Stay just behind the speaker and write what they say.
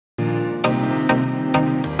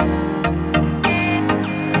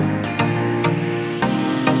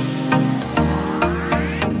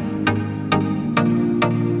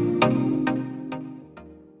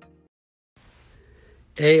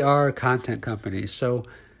AR content companies. So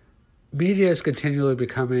media is continually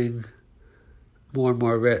becoming more and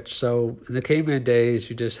more rich. So in the caveman days,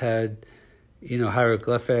 you just had,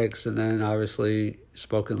 hieroglyphics, and then obviously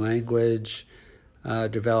spoken language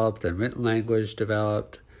developed, then written language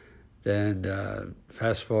developed. Then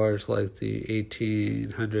fast forward to like the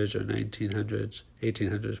 1800s or 1900s,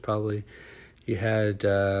 1800s probably, you had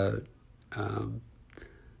the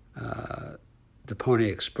Pony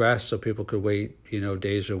Express, so people could wait,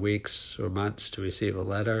 days or weeks or months to receive a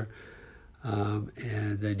letter.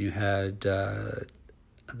 And then you had the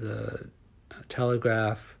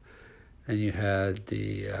telegraph, and you had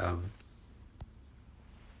the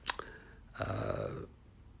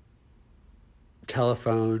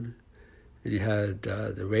telephone, and you had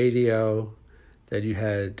the radio, then you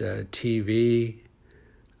had TV,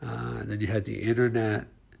 then you had the internet,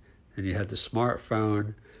 and you had the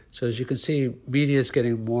smartphone. So as you can see, media is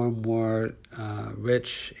getting more and more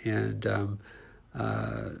rich and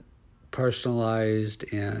personalized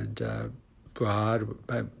and broad.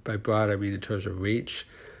 By broad, I mean in terms of reach.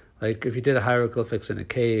 Like if you did a hieroglyphics in a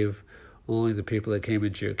cave, only the people that came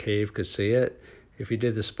into your cave could see it. If you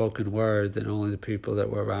did the spoken word, then only the people that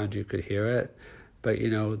were around you could hear it. But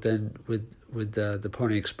then with the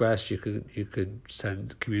Pony Express, you could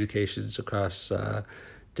send communications across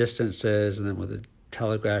distances, and then with the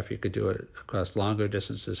telegraph, you could do it across longer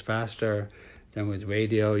distances faster. Then with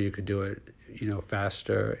radio, you could do it,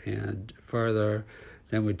 faster and further.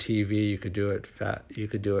 Then with TV, you could do it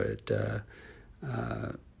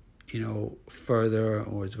further,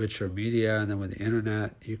 or with richer media. And then with the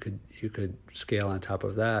internet, you could scale on top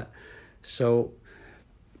of that. So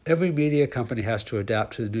every media company has to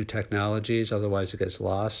adapt to the new technologies, otherwise it gets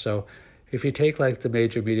lost. So if you take like the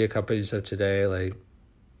major media companies of today, like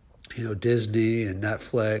Disney and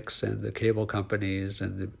Netflix and the cable companies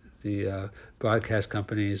and the broadcast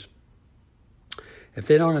companies, if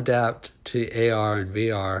they don't adapt to AR and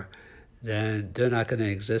VR, then they're not going to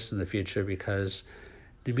exist in the future, because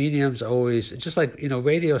the medium's always, just like,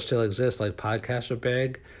 radio still exists, like podcasts are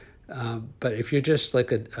big, but if you're just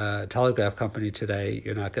like a telegraph company today,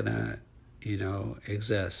 you're not going to,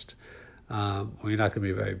 exist, or you're not going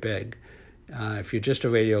to be very big. If you're just a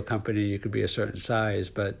radio company, you could be a certain size,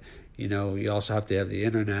 but, you also have to have the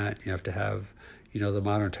internet, you have to have, the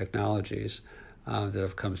modern technologies that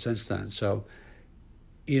have come since then. So,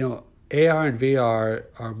 AR and VR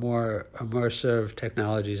are more immersive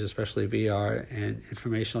technologies, especially VR, and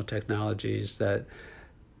informational technologies that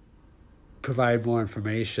provide more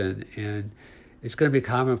information. And it's going to be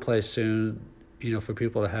commonplace soon, for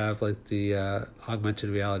people to have like the augmented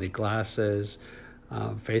reality glasses.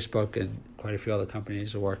 Facebook and quite a few other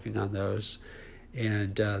companies are working on those.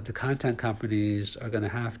 And the content companies are going to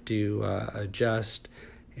have to adjust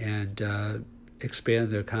and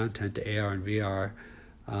expand their content to AR and VR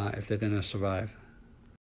if they're going to survive.